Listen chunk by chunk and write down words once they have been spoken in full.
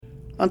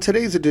On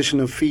today's edition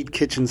of Feed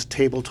Kitchen's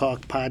Table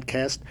Talk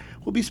podcast,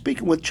 we'll be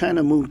speaking with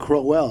China Moon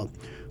Crowell,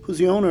 who's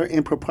the owner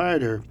and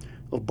proprietor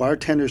of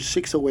Bartender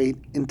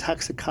 608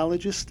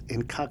 Intoxicologist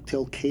and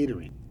Cocktail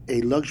Catering,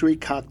 a luxury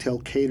cocktail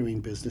catering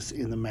business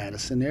in the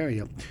Madison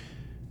area.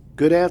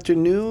 Good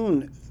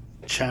afternoon,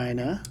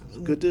 China.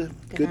 Good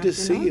to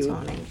see you.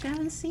 Tony. I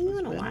haven't seen you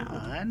in a while.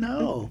 I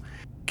know.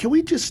 Can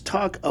we just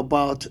talk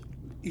about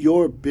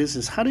your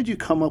business? How did you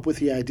come up with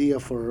the idea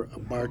for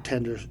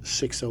Bartender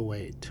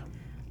 608?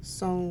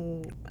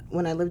 So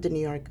when I lived in New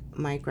York,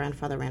 my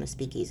grandfather ran a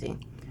speakeasy.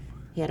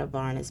 He had a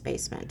bar in his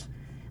basement.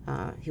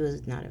 He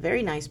was not a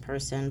very nice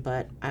person,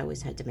 but I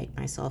always had to make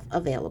myself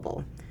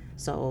available.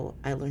 So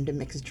I learned to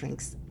mix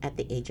drinks at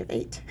the age of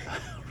 8.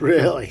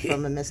 Really?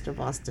 From a Mr.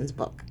 Boston's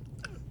book.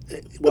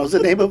 What was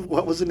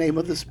the name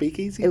of the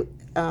speakeasy?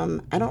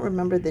 I don't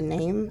remember the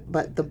name,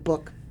 but the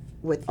book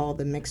with all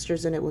the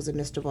mixtures in it was a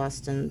Mr.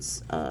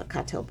 Boston's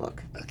cocktail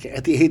book. Okay,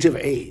 at the age of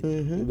 8.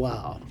 Mm-hmm.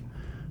 Wow.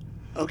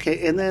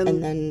 Okay, and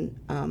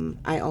then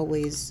I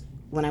always,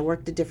 when I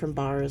worked at different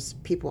bars,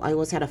 I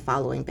always had a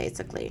following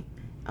basically,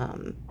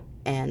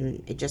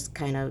 and it just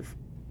kind of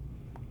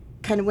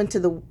went to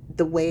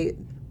the way.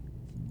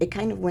 It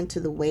kind of went to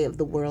the way of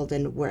the world,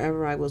 and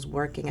wherever I was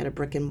working at a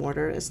brick and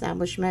mortar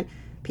establishment,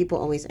 people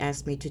always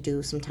asked me to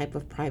do some type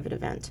of private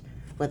event,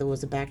 whether it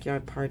was a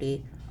backyard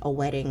party, a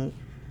wedding,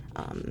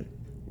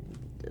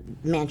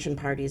 mansion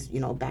parties,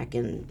 back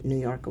in New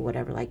York or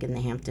whatever, like in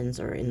the Hamptons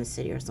or in the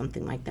city or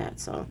something like that.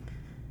 So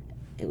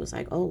it was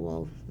like, oh,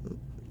 well,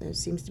 there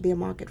seems to be a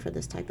market for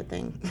this type of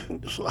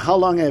thing. So how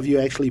long have you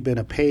actually been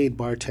a paid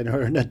bartender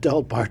or an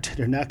adult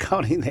bartender, not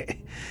counting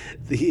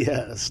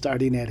the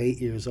starting at 8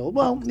 years old?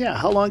 Well, yeah,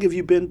 how long have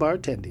you been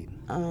bartending?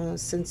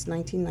 Since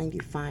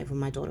 1995 when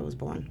my daughter was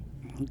born.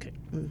 Okay.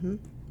 Mm-hmm.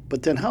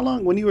 But then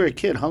when you were a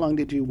kid, how long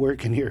did you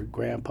work in your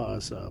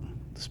grandpa's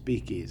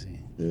speakeasy?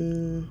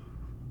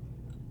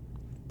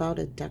 About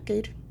a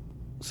decade.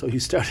 So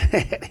you started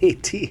at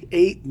 8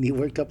 and you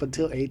worked up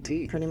until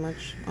 18. Pretty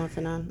much, off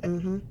and on.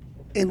 Mm-hmm.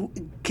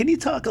 And can you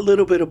talk a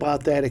little bit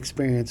about that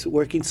experience,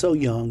 working so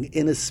young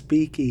in a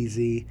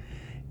speakeasy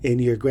in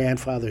your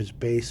grandfather's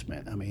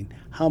basement? I mean,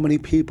 how many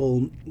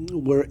people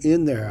were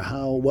in there?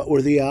 What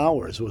were the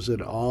hours? Was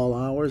it all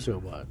hours or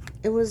what?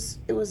 It was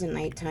a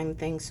nighttime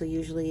thing, so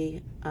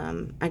usually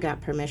I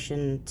got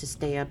permission to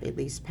stay up at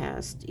least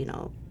past,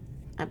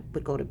 I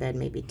would go to bed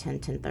maybe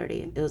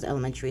 10:30. It was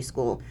elementary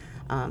school.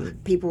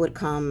 People would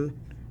come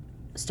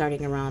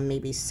starting around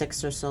maybe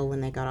 6 or so when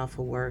they got off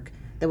of work.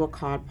 There were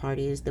card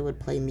parties. They would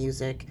play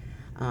music.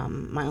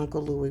 My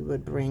Uncle Louie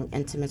would bring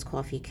Intimates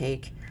coffee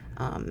cake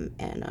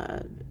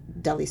and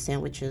deli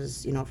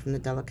sandwiches, from the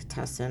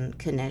delicatessen,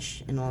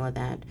 Knish, and all of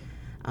that.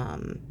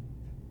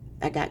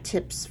 I got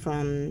tips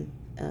from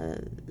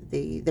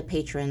the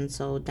patrons,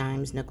 so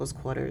dimes, nickels,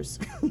 quarters,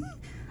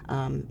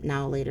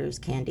 now later's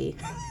candy.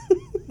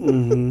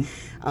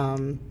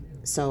 Mm-hmm.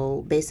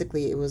 So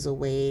basically it was a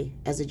way,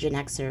 as a Gen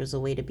Xer, it was a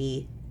way to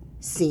be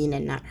seen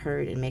and not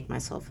heard and make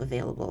myself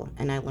available.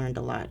 And I learned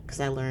a lot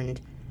because I learned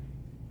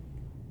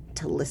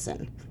to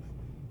listen.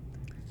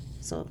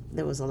 So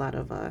there was a lot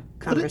of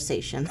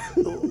conversation.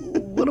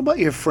 What about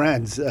your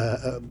friends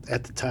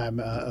at the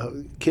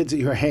time, kids that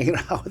you were hanging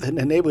out with in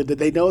the neighborhood? Did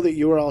they know that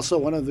you were also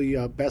one of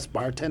the best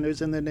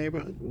bartenders in the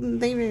neighborhood?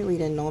 They really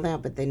didn't know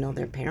that, but they know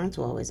their parents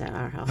were always at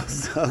our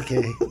house.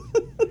 Okay.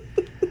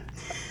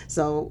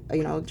 So,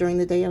 during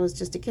the day I was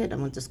just a kid. I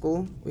went to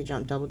school. We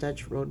jumped double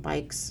dutch, rode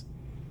bikes,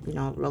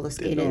 roller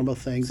skated. Did normal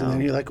things. So, and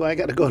then you're like, well, I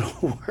got to go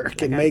to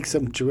work and make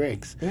some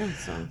drinks. Yeah,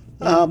 so.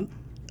 Yeah.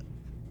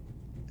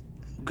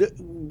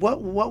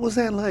 What was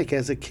that like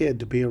as a kid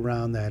to be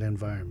around that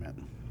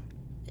environment?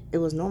 It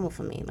was normal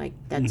for me. Like,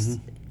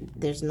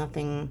 there's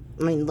nothing,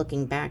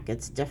 looking back,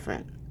 it's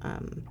different.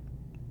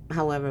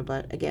 However,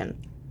 but again,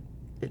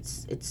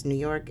 it's New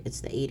York, it's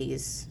the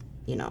 80s,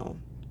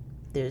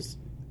 there's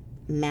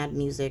mad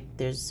music,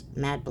 there's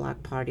mad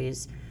block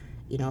parties,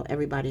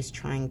 everybody's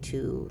trying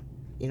to,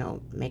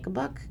 make a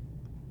buck.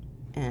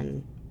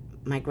 And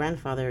my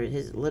grandfather,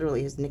 his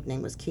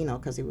nickname was Keno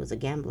because he was a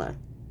gambler.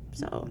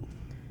 So,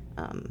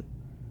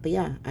 but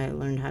yeah, I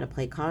learned how to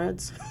play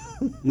cards.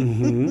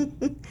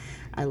 Mm-hmm.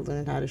 I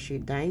learned how to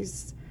shoot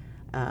dice.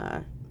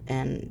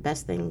 And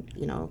best thing,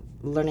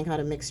 learning how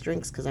to mix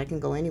drinks because I can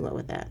go anywhere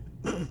with that.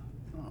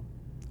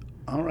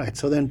 All right.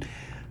 So then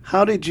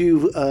how did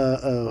you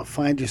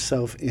find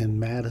yourself in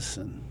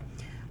Madison?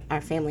 Our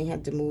family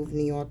had to move.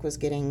 New York was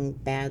getting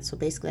bad. So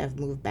basically I've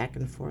moved back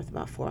and forth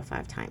about 4 or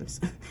 5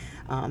 times.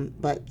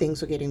 But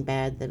things were getting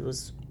bad. That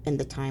was in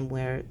the time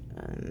where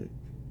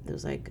there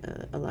was like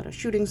a lot of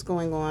shootings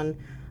going on.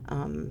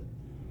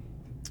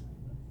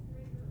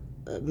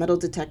 Metal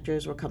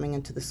detectors were coming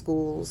into the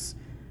schools.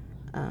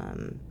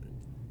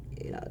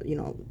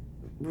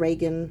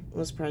 Reagan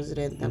was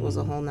president. That was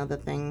a whole nother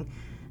thing.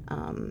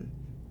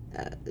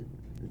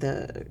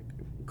 The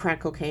crack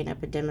cocaine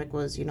epidemic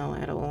was, at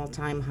an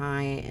all-time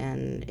high,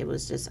 and it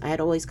was just, I had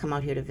always come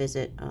out here to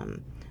visit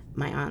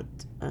my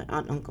aunt,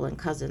 uncle, and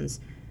cousins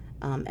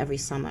every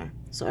summer.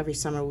 So every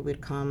summer we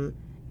would come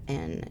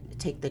and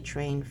take the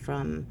train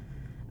from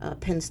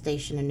Penn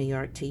Station in New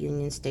York to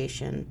Union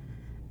Station,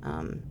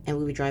 and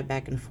we would drive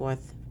back and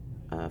forth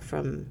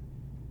from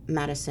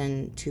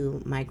Madison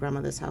to my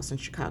grandmother's house in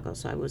Chicago.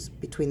 So I was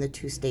between the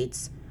two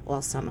states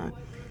all summer.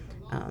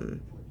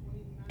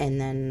 And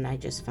then I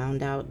just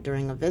found out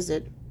during a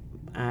visit,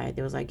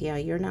 they was like, yeah,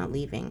 you're not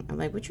leaving. I'm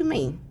like, what you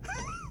mean?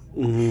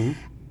 Mm-hmm.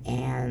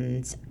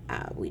 And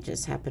we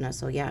just happened to,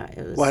 so yeah,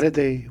 it was. Why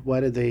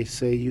did they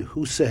say you,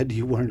 who said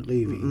you weren't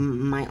leaving?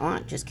 My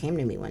aunt just came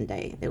to me one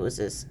day. There was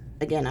this,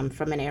 again, I'm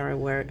from an era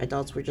where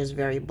adults were just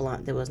very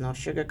blunt. There was no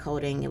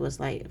sugarcoating. It was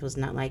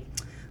not like,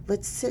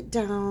 let's sit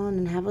down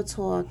and have a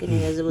talk. And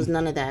it was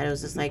none of that. It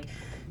was just like,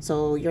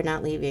 so you're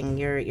not leaving.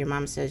 Your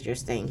mom says you're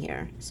staying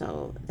here.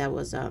 So that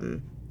was,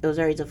 it was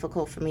very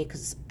difficult for me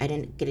because I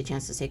didn't get a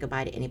chance to say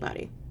goodbye to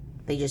anybody.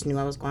 They just knew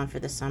I was gone for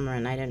the summer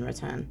and I didn't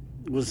return.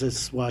 Was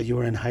this while you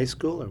were in high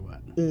school or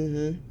what?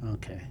 Mm-hmm.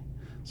 Okay.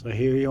 So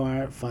here you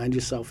are, find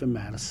yourself in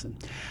Madison.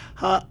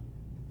 I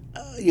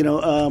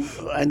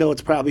know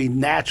it's probably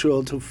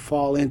natural to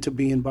fall into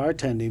being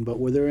bartending, but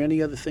were there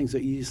any other things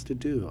that you used to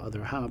do,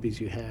 other hobbies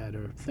you had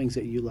or things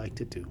that you like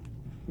to do?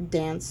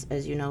 Dance,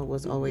 as you know,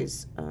 was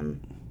always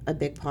a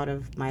big part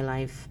of my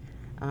life.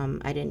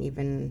 I didn't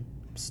even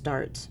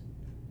start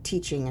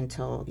teaching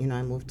until,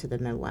 I moved to the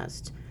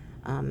Midwest.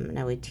 And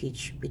I would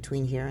teach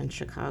between here and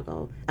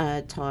Chicago.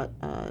 I taught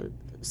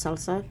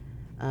salsa,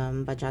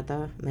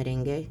 bachata,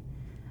 merengue,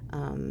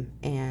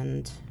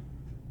 and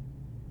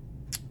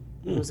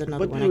it was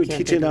another but one. you were I can't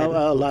teaching think of it.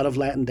 a lot of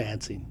Latin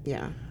dancing.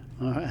 Yeah.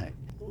 All right.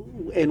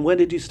 And when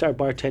did you start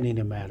bartending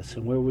in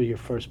Madison? Where were your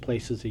first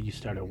places that you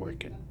started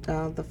working?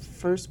 The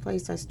first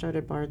place I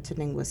started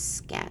bartending was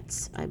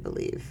Scats, I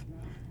believe.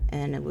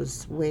 And it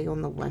was way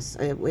on the west,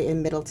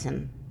 in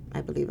Middleton,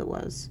 I believe it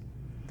was.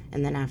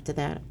 And then after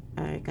that,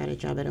 I got a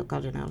job at El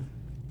Cardinal.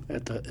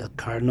 At the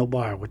Cardinal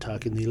Bar. We're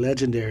talking the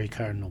legendary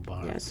Cardinal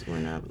Bar. Yes, we're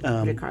not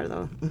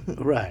Ricardo.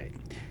 Right.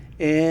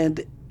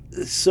 And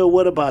so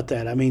what about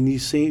that? I mean,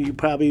 you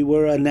probably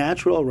were a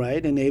natural,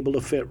 right, and able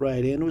to fit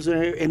right in. Was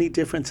there any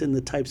difference in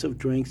the types of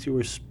drinks you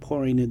were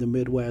pouring in the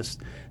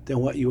Midwest than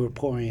what you were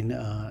pouring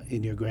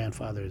in your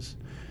grandfather's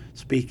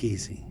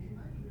speakeasy?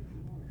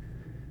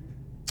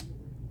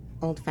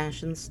 Old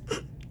fashions.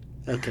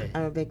 Okay.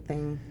 Are a big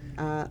thing.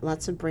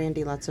 Lots of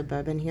brandy, lots of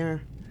bourbon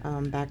here.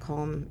 Back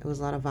home, it was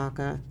a lot of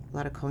vodka, a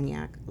lot of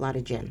cognac, a lot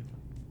of gin.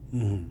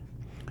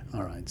 Mm-hmm.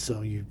 All right.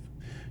 So you've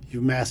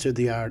mastered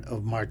the art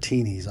of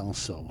martinis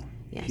also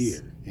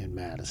here in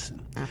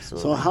Madison.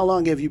 Absolutely. So how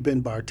long have you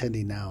been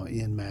bartending now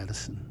in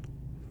Madison?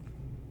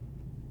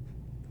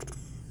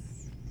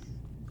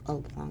 A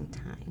long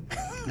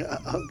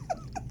time.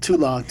 Too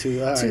long,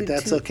 too. All right,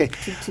 that's okay.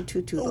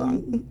 Too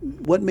long.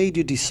 What made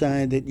you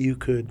decide that you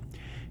could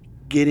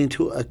get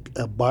into a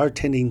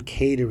bartending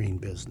catering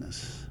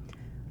business?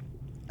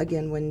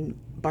 Again, when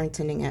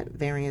bartending at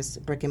various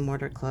brick and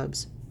mortar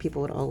clubs,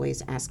 people would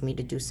always ask me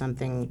to do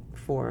something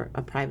for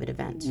a private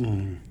event.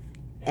 Mm.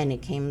 And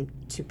it came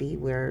to be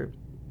where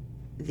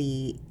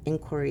the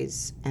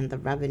inquiries and the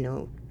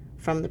revenue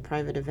from the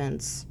private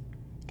events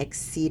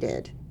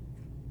exceeded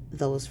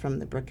those from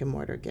the brick and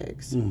mortar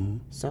gigs. Mm-hmm.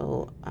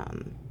 So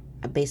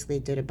I basically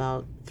did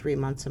about 3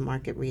 months of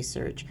market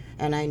research,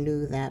 and I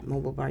knew that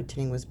mobile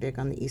bartending was big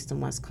on the East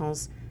and West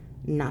Coast,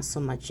 not so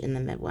much in the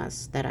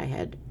Midwest that I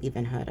had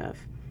even heard of.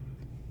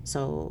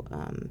 So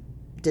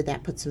did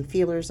that, put some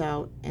feelers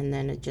out, and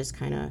then it just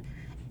kind of,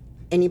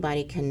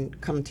 anybody can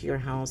come to your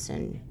house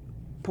and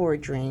pour a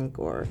drink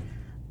or,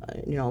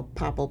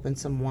 pop open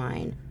some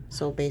wine.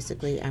 So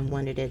basically I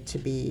wanted it to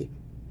be,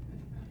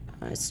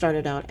 it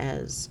started out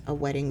as a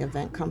wedding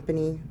event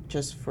company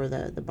just for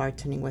the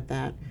bartending with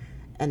that.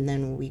 And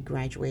then we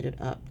graduated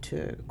up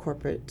to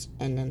corporate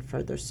and then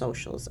further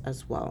socials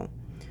as well.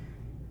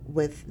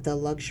 With the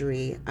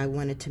luxury, I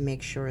wanted to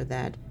make sure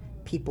that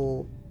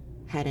people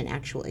had an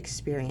actual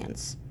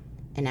experience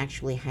and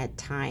actually had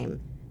time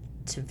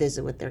to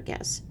visit with their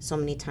guests. So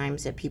many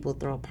times that people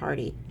throw a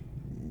party,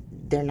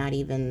 they're not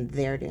even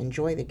there to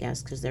enjoy the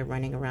guests because they're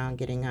running around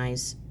getting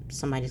ice.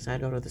 Somebody's got to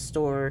go to the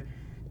store.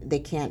 They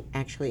can't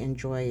actually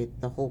enjoy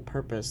the whole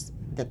purpose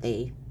that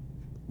they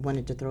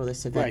wanted to throw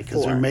this event right,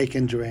 because they're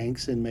making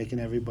drinks and making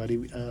everybody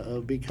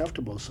be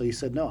comfortable. So you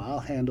said, no, I'll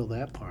handle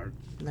that part.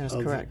 That's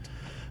correct.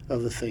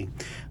 Of the thing.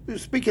 We were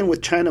speaking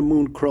with China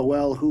Moon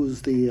Crowell,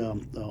 who's the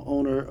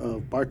owner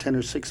of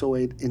Bartender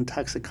 608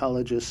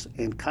 Intoxicologists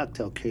and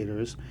Cocktail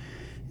Caterers.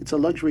 It's a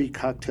luxury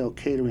cocktail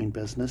catering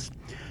business.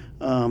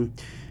 And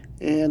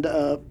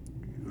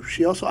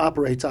she also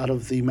operates out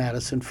of the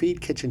Madison Feed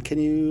Kitchen. Can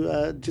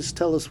you just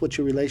tell us what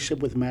your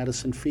relationship with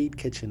Madison Feed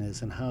Kitchen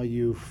is and how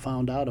you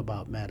found out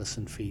about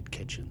Madison Feed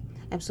Kitchen?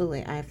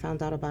 Absolutely. I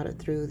found out about it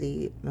through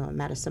the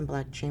Madison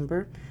Black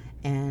Chamber,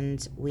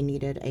 and we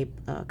needed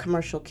a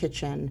commercial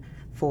kitchen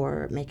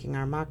for making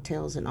our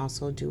mocktails and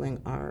also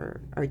doing our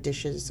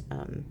dishes,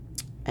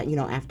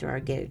 after our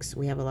gigs.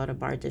 We have a lot of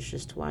bar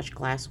dishes to wash,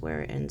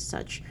 glassware and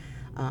such.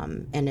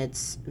 And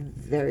it's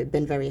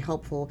been very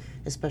helpful,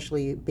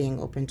 especially being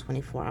open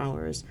 24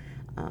 hours.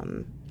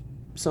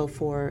 So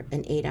for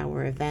an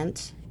 8-hour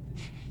event,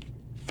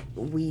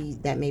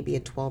 that may be a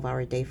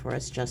 12-hour day for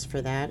us just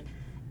for that,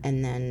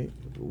 and then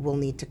we'll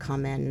need to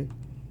come in,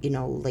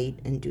 late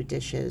and do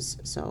dishes.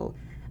 So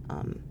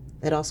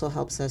it also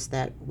helps us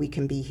that we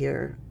can be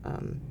here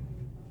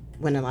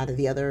when a lot of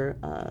the other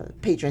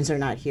patrons are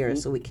not here,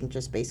 so we can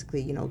just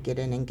basically, get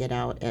in and get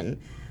out. And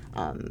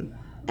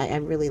I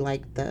really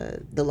like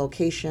the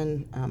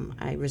location.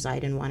 I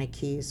reside in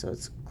Wanakee, so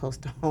it's close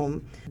to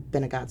home.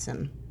 Been a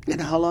godsend. And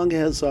how long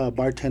has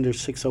Bartender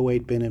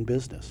 608 been in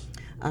business?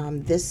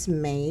 This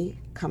May,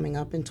 coming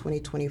up in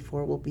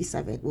 2024, we'll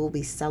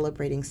be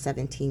celebrating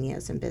 17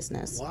 years in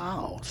business.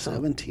 Wow,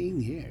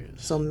 17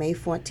 years. So May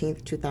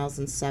 14th,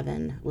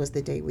 2007 was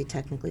the day we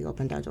technically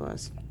opened our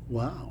doors.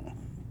 Wow,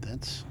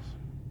 that's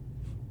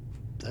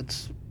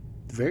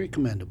very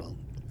commendable.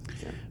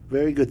 Sure.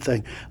 Very good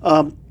thing.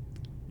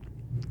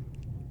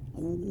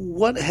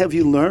 What have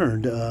you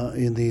learned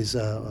in these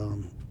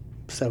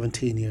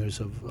 17 years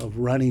of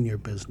running your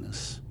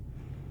business?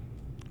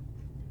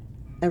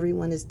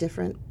 Everyone is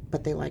different,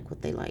 but they like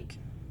what they like.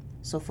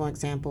 So, for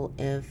example,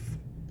 if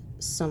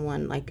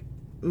someone, like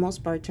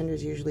most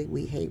bartenders, usually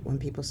we hate when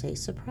people say,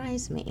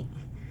 surprise me.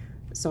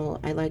 So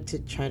I like to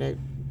try to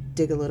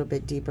dig a little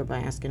bit deeper by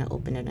asking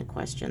open-ended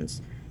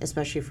questions,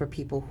 especially for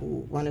people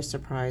who want a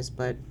surprise,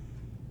 but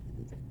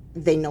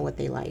they know what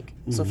they like.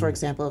 Mm-hmm. So, for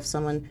example, if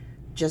someone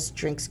just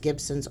drinks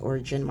Gibson's or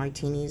gin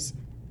martinis,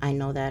 I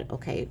know that,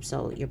 okay,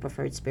 so your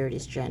preferred spirit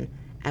is gin.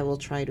 I will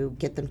try to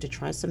get them to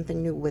try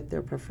something new with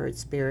their preferred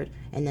spirit,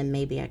 and then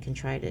maybe I can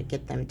try to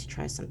get them to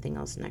try something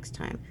else next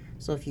time.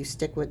 So if you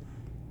stick with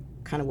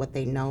kind of what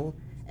they know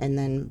and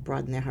then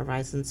broaden their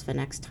horizons for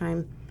next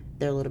time,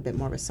 they're a little bit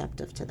more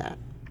receptive to that.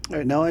 All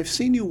right, now I've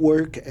seen you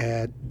work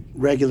at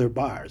regular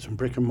bars and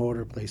brick and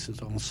mortar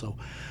places also.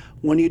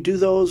 When you do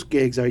those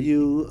gigs, are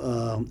you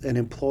an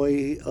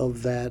employee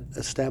of that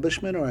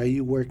establishment, or are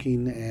you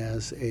working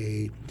as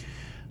a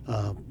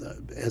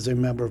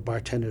member of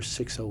Bartender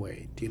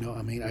 608? Do you know?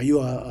 I mean, are you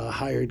a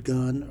hired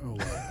gun or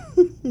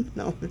what?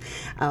 No,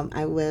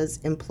 I was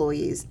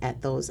employees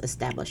at those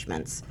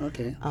establishments.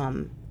 Okay.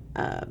 I'm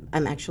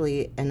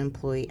actually an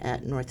employee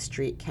at North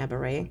Street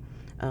Cabaret,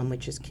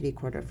 which is kitty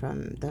quarter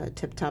from the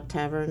Tip Top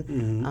Tavern,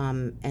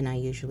 mm-hmm. And I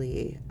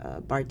usually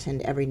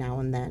bartend every now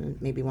and then,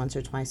 maybe once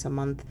or twice a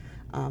month,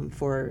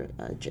 for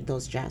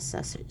those jazz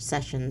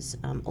sessions,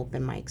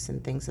 open mics,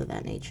 and things of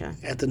that nature.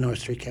 At the North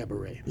Street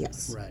Cabaret?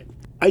 Yes. Right.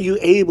 Are you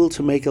able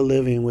to make a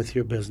living with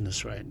your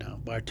business right now,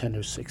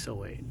 Bartender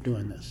 608,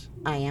 doing this?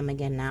 I am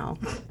again now.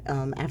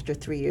 After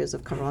 3 years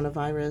of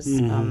coronavirus,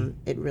 mm-hmm.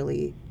 It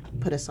really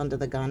put us under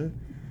the gun.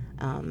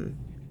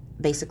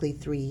 Basically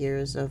 3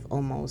 years of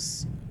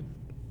almost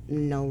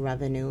no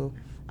revenue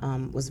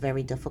was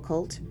very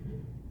difficult.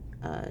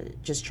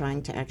 Just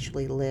trying to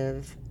actually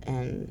live,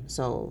 and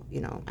so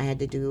I had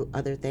to do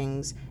other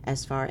things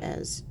as far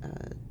as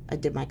I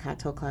did my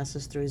cocktail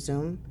classes through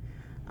Zoom.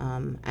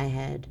 I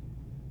had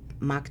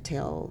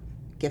mocktail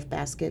gift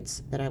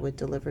baskets that I would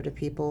deliver to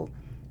people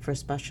for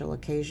special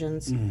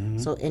occasions. Mm-hmm.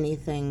 So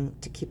anything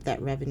to keep that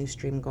revenue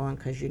stream going,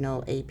 because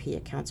AP,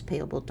 accounts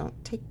payable, don't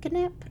take a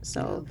nap.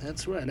 So yeah,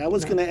 that's right. I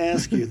was going to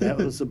ask you, that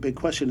was a big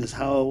question, is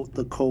how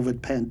the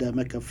COVID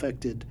pandemic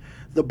affected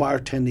the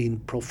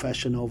bartending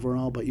profession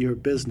overall, but your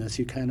business,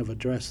 you kind of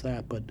addressed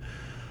that. But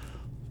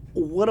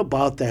what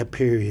about that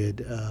period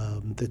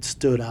that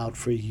stood out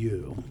for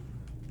you?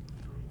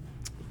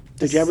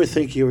 Did you ever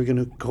think you were going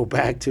to go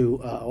back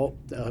to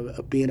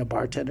being a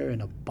bartender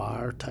in a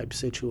bar-type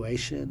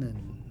situation?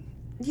 And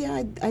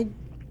yeah, I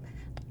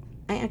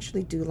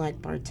actually do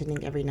like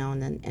bartending every now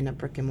and then in a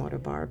brick-and-mortar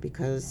bar,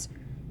 because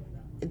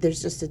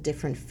there's just a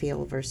different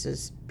feel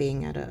versus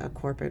being at a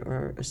corporate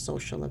or a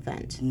social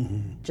event.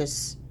 Mm-hmm.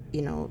 Just,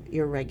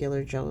 your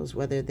regular Joes,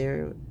 whether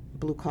they're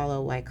blue-collar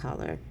or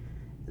white-collar,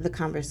 the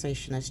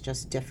conversation is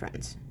just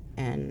different,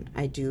 and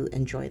I do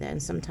enjoy that,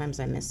 and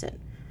sometimes I miss it.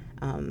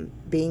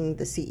 Being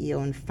the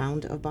CEO and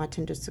founder of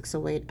Bartender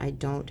 608, I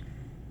don't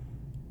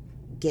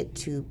get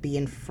to be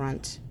in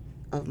front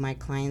of my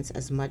clients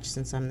as much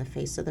since I'm the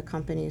face of the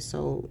company,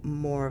 so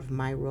more of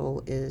my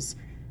role is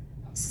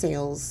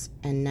sales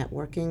and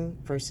networking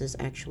versus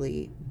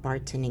actually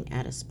bartending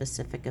at a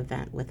specific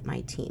event with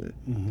my team.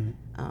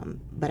 Mm-hmm.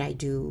 But I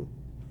do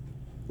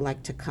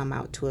like to come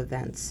out to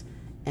events,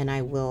 and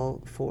I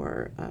will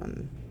for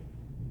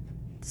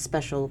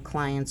special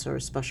clients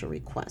or special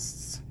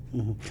requests.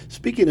 Mm-hmm.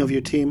 Speaking of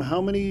your team,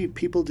 how many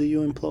people do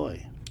you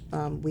employ?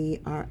 We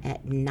are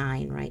at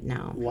 9 right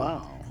now.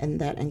 Wow. And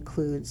that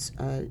includes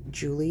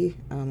Julie,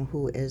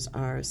 who is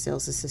our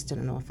sales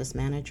assistant and office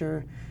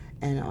manager,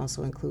 and it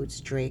also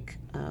includes Drake,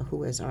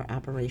 who is our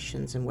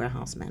operations and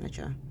warehouse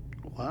manager.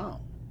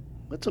 Wow.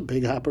 That's a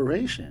big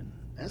operation.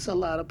 That's a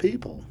lot of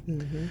people.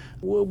 Mm-hmm.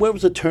 Where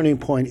was a turning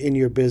point in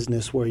your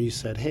business where you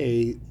said,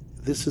 hey,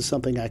 this is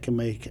something I can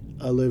make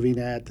a living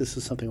at. This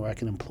is something where I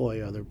can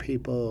employ other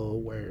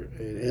people.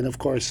 And of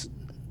course,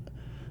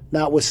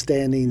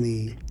 notwithstanding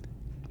the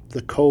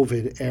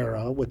COVID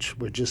era, which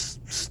we're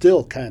just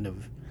still kind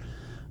of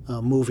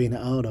moving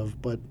out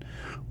of. But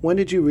when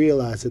did you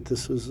realize that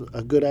this was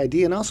a good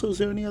idea? And also, is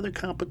there any other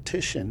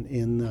competition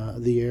in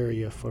the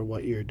area for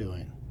what you're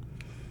doing?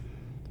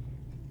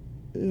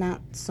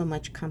 Not so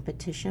much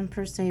competition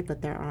per se,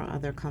 but there are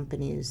other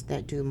companies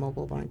that do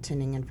mobile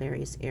bartending in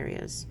various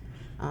areas.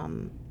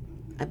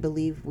 I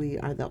believe we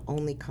are the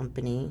only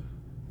company,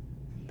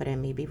 but I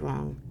may be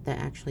wrong, that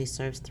actually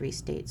serves 3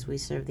 states. We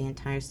serve the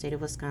entire state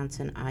of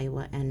Wisconsin,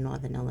 Iowa, and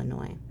Northern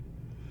Illinois.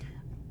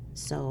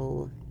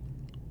 So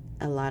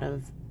a lot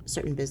of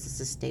certain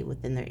businesses stay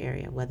within their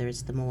area, whether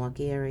it's the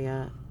Milwaukee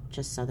area,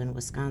 just southern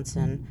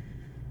Wisconsin.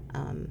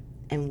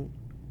 And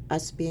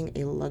us being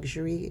a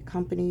luxury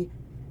company,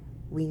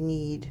 we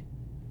need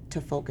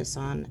to focus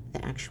on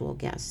the actual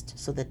guest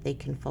so that they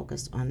can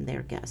focus on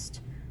their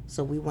guest.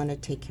 So we want to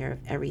take care of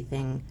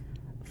everything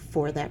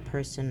for that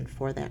person,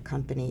 for that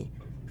company,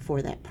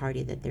 for that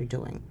party that they're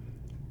doing.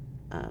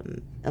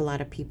 A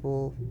lot of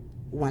people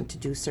want to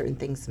do certain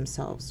things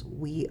themselves.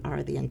 We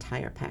are the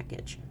entire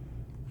package.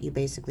 You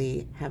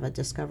basically have a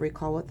discovery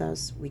call with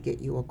us. We get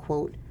you a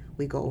quote.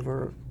 We go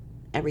over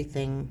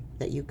everything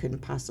that you can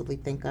possibly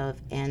think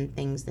of and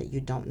things that you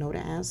don't know to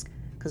ask,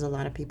 because a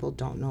lot of people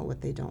don't know what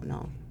they don't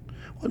know.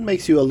 What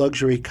makes you a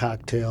luxury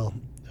cocktail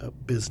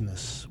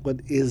business? What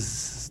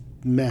is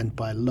meant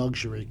by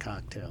luxury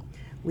cocktail?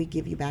 We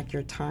give you back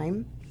your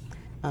time.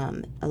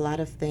 A lot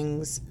of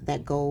things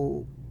that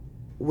go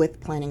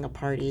with planning a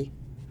party.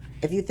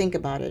 If you think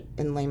about it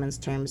in layman's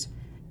terms,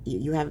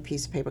 you have a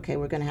piece of paper. Okay,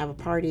 we're going to have a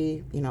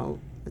party.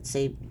 Let's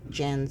say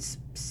Jan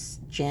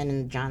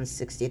and John's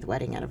 60th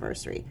wedding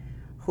anniversary.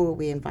 Who are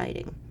we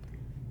inviting?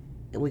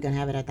 Are we going to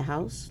have it at the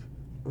house?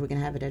 Or are we going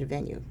to have it at a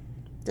venue?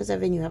 Does that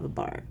venue have a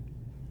bar?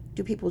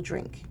 Do people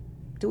drink?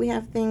 Do we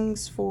have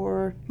things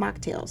for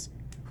mocktails?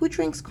 Who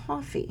drinks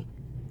coffee?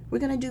 We're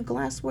going to do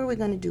glassware. We're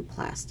going to do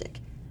plastic.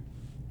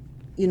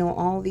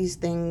 All these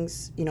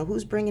things.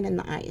 Who's bringing in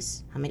the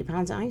ice? How many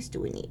pounds of ice do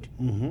we need?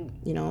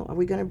 Mm-hmm. Are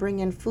we going to bring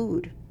in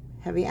food,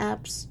 heavy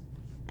apps,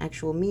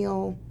 actual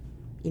meal?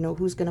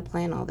 Who's going to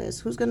plan all this?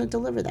 Who's going to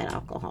deliver that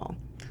alcohol?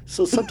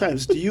 So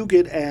sometimes do you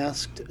get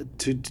asked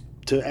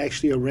to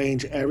actually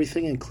arrange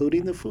everything,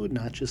 including the food,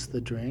 not just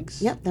the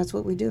drinks? Yep, that's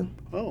what we do.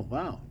 Oh,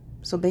 wow.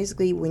 So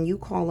basically, when you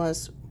call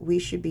us, we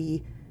should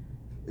be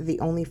the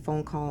only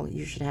phone call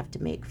you should have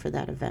to make for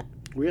that event.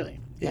 Really?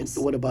 Yes.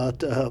 And what about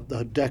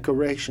the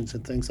decorations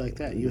and things like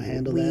that? You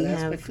handle that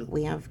aspect?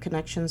 We have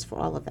connections for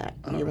all of that.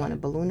 All you right. want a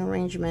balloon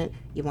arrangement,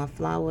 you want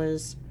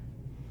flowers,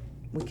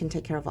 we can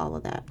take care of all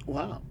of that.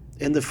 Wow.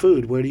 And the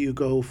food, where do you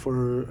go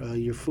for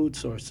your food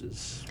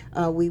sources?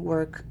 We've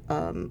worked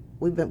with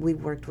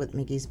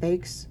Miggy's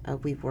Bakes.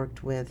 We've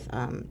worked with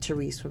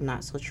Therese from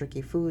Not So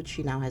Tricky Food.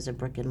 She now has a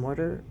brick and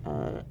mortar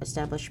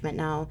establishment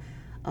now.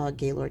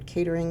 Gaylord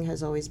Catering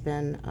has always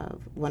been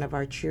one of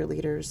our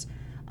cheerleaders.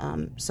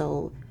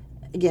 So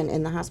again,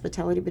 in the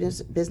hospitality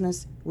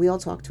business, we all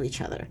talk to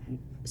each other.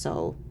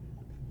 So,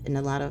 and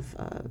a lot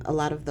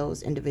of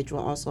those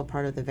individuals are also a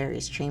part of the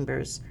various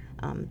chambers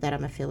that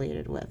I'm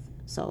affiliated with.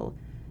 So,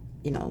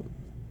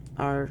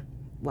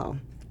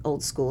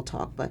 old school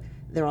talk, but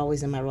they're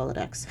always in my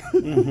Rolodex.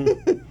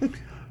 Mm-hmm.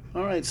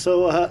 All right.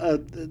 So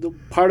the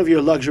part of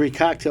your luxury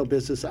cocktail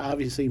business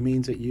obviously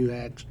means that you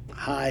add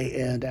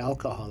high-end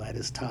alcohol. That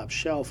is top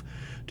shelf.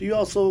 Do you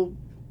also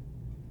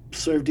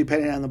serve,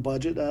 depending on the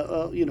budget,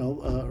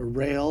 a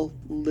rail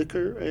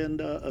liquor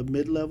and a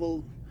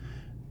mid-level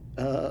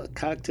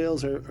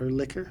cocktails or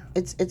liquor?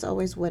 It's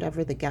always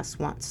whatever the guest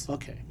wants.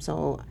 Okay.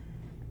 So,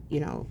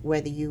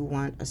 whether you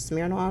want a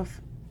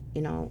Smirnoff,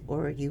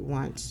 or you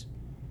want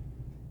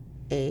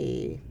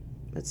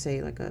let's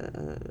say like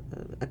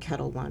a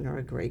Kettle One or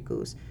a Grey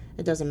Goose,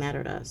 it doesn't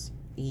matter to us.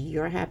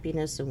 Your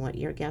happiness and what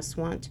your guests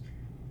want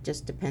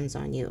just depends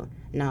on you.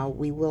 Now,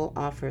 we will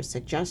offer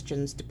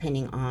suggestions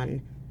depending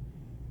on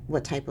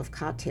what type of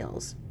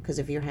cocktails, because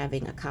if you're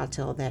having a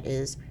cocktail that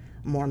is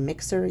more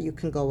mixer, you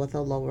can go with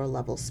a lower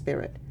level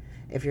spirit.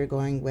 If you're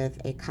going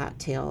with a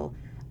cocktail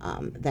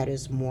that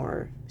is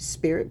more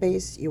spirit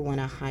based, you want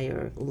a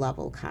higher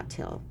level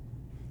cocktail,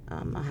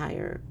 a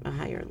higher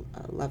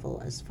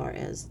level as far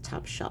as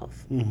top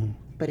shelf. Mm-hmm.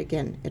 But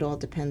again, it all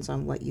depends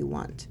on what you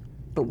want.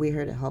 But we're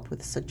here to help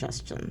with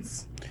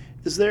suggestions.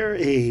 Is there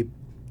a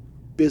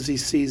busy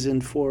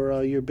season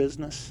for your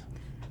business?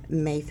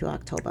 May through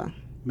October.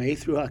 May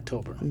through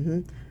October.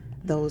 Mm-hmm.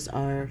 Those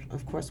are,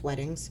 of course,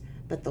 weddings,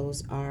 but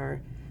those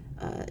are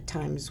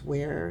times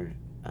where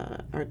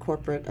our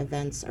corporate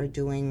events are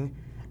doing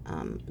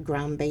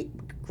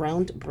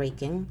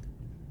groundbreaking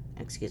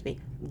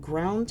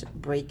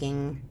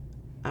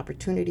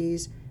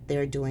opportunities.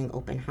 They're doing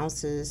open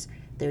houses.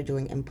 They're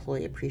doing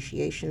employee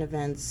appreciation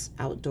events,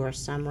 outdoor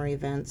summer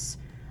events.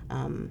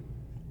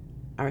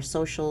 Our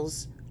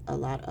socials, a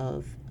lot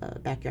of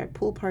backyard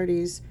pool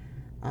parties,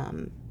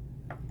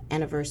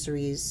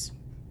 anniversaries,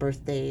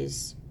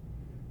 birthdays,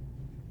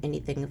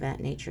 anything of that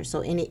nature.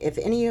 So if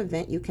any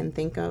event you can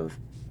think of,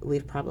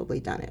 we've probably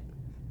done it.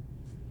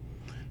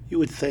 You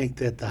would think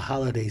that the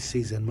holiday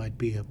season might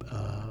be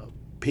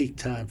peak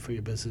time for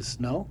your business?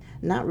 No?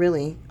 Not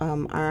really.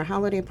 Our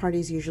holiday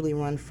parties usually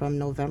run from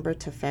November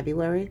to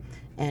February,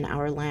 and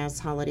our last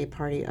holiday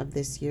party of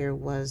this year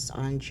was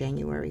on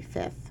January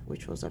 5th,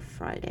 which was a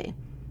Friday.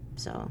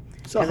 So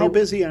how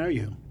busy are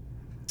you?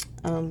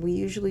 We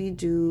usually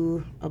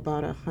do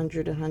about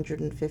 100,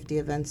 150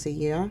 events a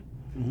year.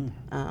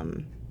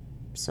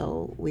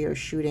 So we are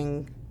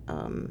shooting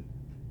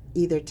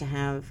either to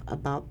have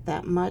about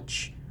that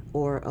much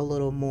or a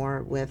little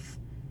more, with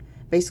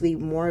basically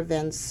more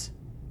events,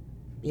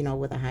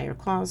 with a higher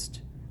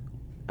cost.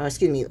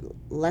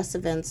 Less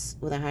events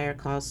with a higher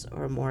cost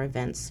or more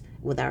events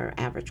with our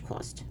average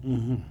cost.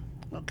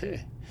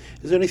 Okay.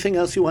 Is there anything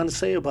else you want to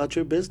say about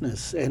your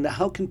business, and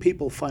how can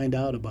people find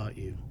out about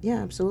you?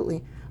 Yeah,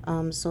 absolutely.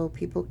 So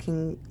people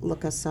can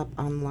look us up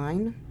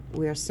online.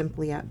 We are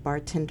simply at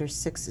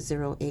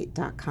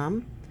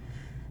bartender608.com.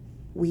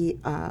 We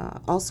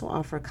also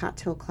offer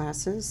cocktail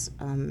classes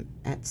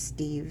at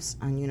Steve's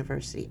on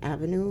University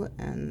Avenue,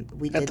 and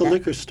we did at the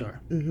liquor store.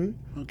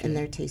 Okay. In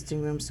their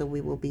tasting room. So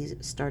we will be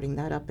starting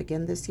that up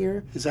again this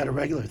year. Is that a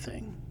regular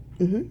thing?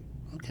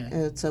 Okay.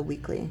 It's a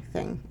weekly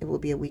thing. It will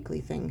be a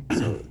weekly thing.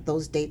 So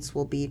those dates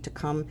will be to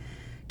come.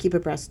 Keep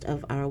abreast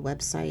of our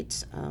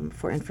website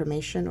for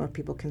information, or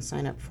people can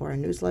sign up for our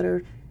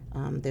newsletter.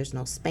 There's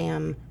no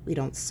spam. We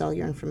don't sell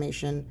your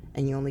information,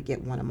 and you only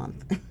get one a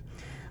month.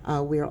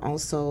 We are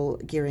also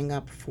gearing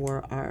up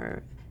for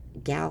our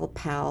Gal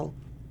Pal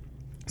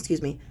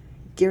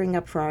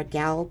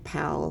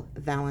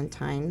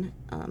Valentine.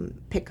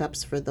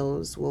 Pickups for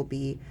those will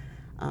be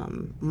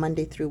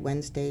Monday through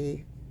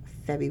Wednesday,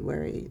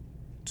 February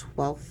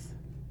 12th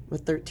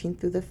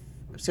through the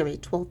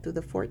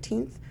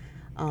 14th.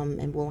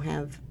 And we'll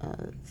have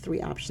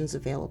 3 options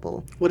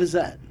available. What is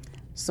that?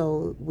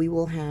 So we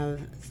will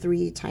have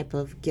 3 type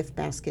of gift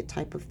basket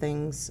type of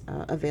things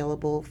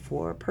available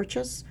for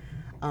purchase.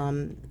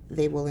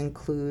 They will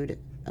include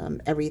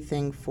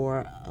everything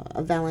for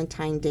a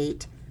Valentine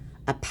date,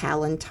 a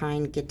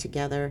Palentine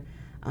get-together,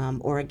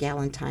 or a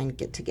Galentine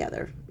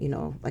get-together,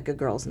 like a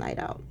girls' night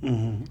out.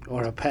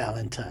 Or a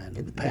Palentine,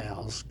 the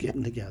pals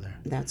getting together.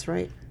 That's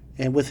right.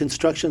 And with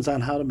instructions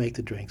on how to make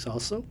the drinks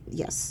also?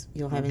 Yes,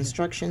 you'll have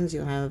instructions.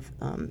 You'll have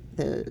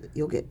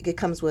it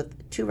comes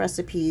with 2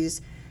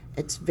 recipes.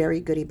 It's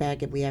very goodie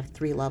bag, and we have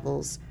 3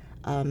 levels.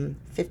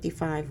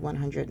 $55,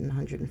 $100, and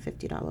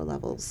 $150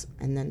 levels,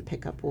 and then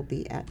pickup will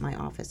be at my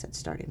office at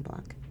Starting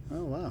Block.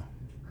 Oh, wow.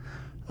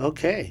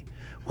 Okay.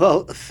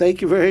 Well,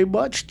 thank you very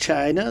much,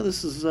 China.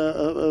 This is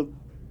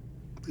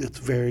it's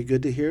very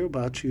good to hear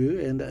about you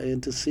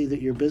and to see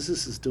that your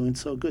business is doing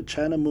so good.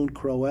 China Moon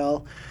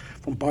Crowell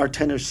from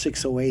Bartender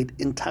 608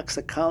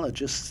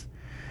 Intoxicologist.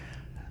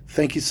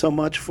 Thank you so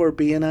much for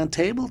being on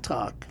Table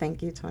Talk.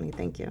 Thank you, Tony.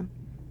 Thank you.